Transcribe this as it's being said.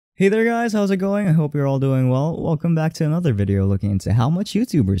Hey there guys, how's it going? I hope you're all doing well. Welcome back to another video looking into how much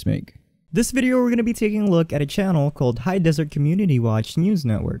YouTubers make. This video we're going to be taking a look at a channel called High Desert Community Watch News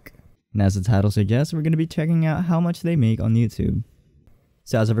Network. And as the title suggests, we're going to be checking out how much they make on YouTube.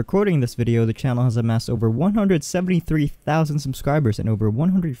 So as of recording this video, the channel has amassed over 173,000 subscribers and over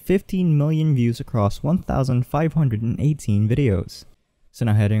 115 million views across 1,518 videos. So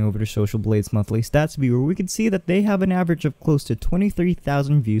now heading over to Social Blade's monthly stats viewer, we can see that they have an average of close to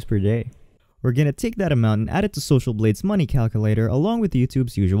 23,000 views per day. We're gonna take that amount and add it to Social Blade's money calculator along with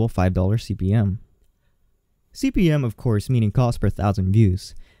YouTube's usual $5 CPM. CPM of course meaning cost per thousand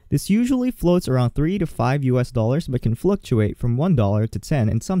views. This usually floats around $3 to $5 but can fluctuate from $1 to $10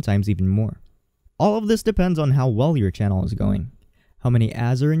 and sometimes even more. All of this depends on how well your channel is going. How many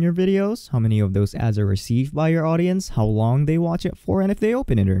ads are in your videos, how many of those ads are received by your audience, how long they watch it for, and if they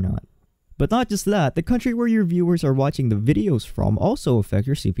open it or not. But not just that, the country where your viewers are watching the videos from also affect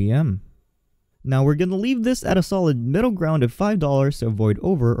your CPM. Now we're gonna leave this at a solid middle ground of $5 to avoid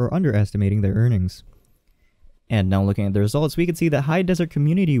over or underestimating their earnings. And now looking at the results, we can see that High Desert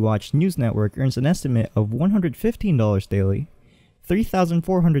Community Watch News Network earns an estimate of $115 daily,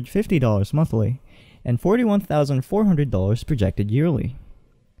 $3,450 monthly, and $41,400 projected yearly.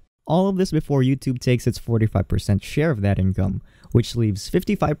 All of this before YouTube takes its 45% share of that income, which leaves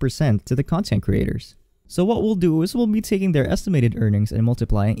 55% to the content creators. So what we'll do is we'll be taking their estimated earnings and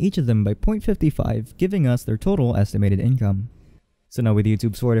multiplying each of them by 0.55, giving us their total estimated income. So now with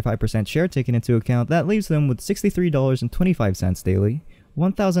YouTube's 45% share taken into account, that leaves them with $63.25 daily,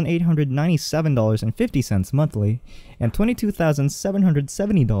 $1,897.50 monthly, and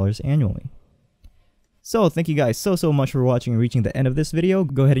 $22,770 annually. So thank you guys so much for watching and reaching the end of this video.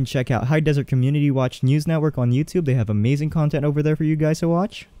 Go ahead and check out High Desert Community Watch News Network on YouTube. They have amazing content over there for you guys to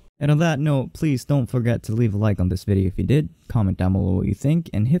watch. And on that note, please don't forget to leave a like on this video if you did, comment down below what you think,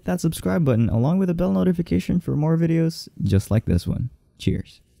 and hit that subscribe button along with a bell notification for more videos just like this one.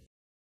 Cheers.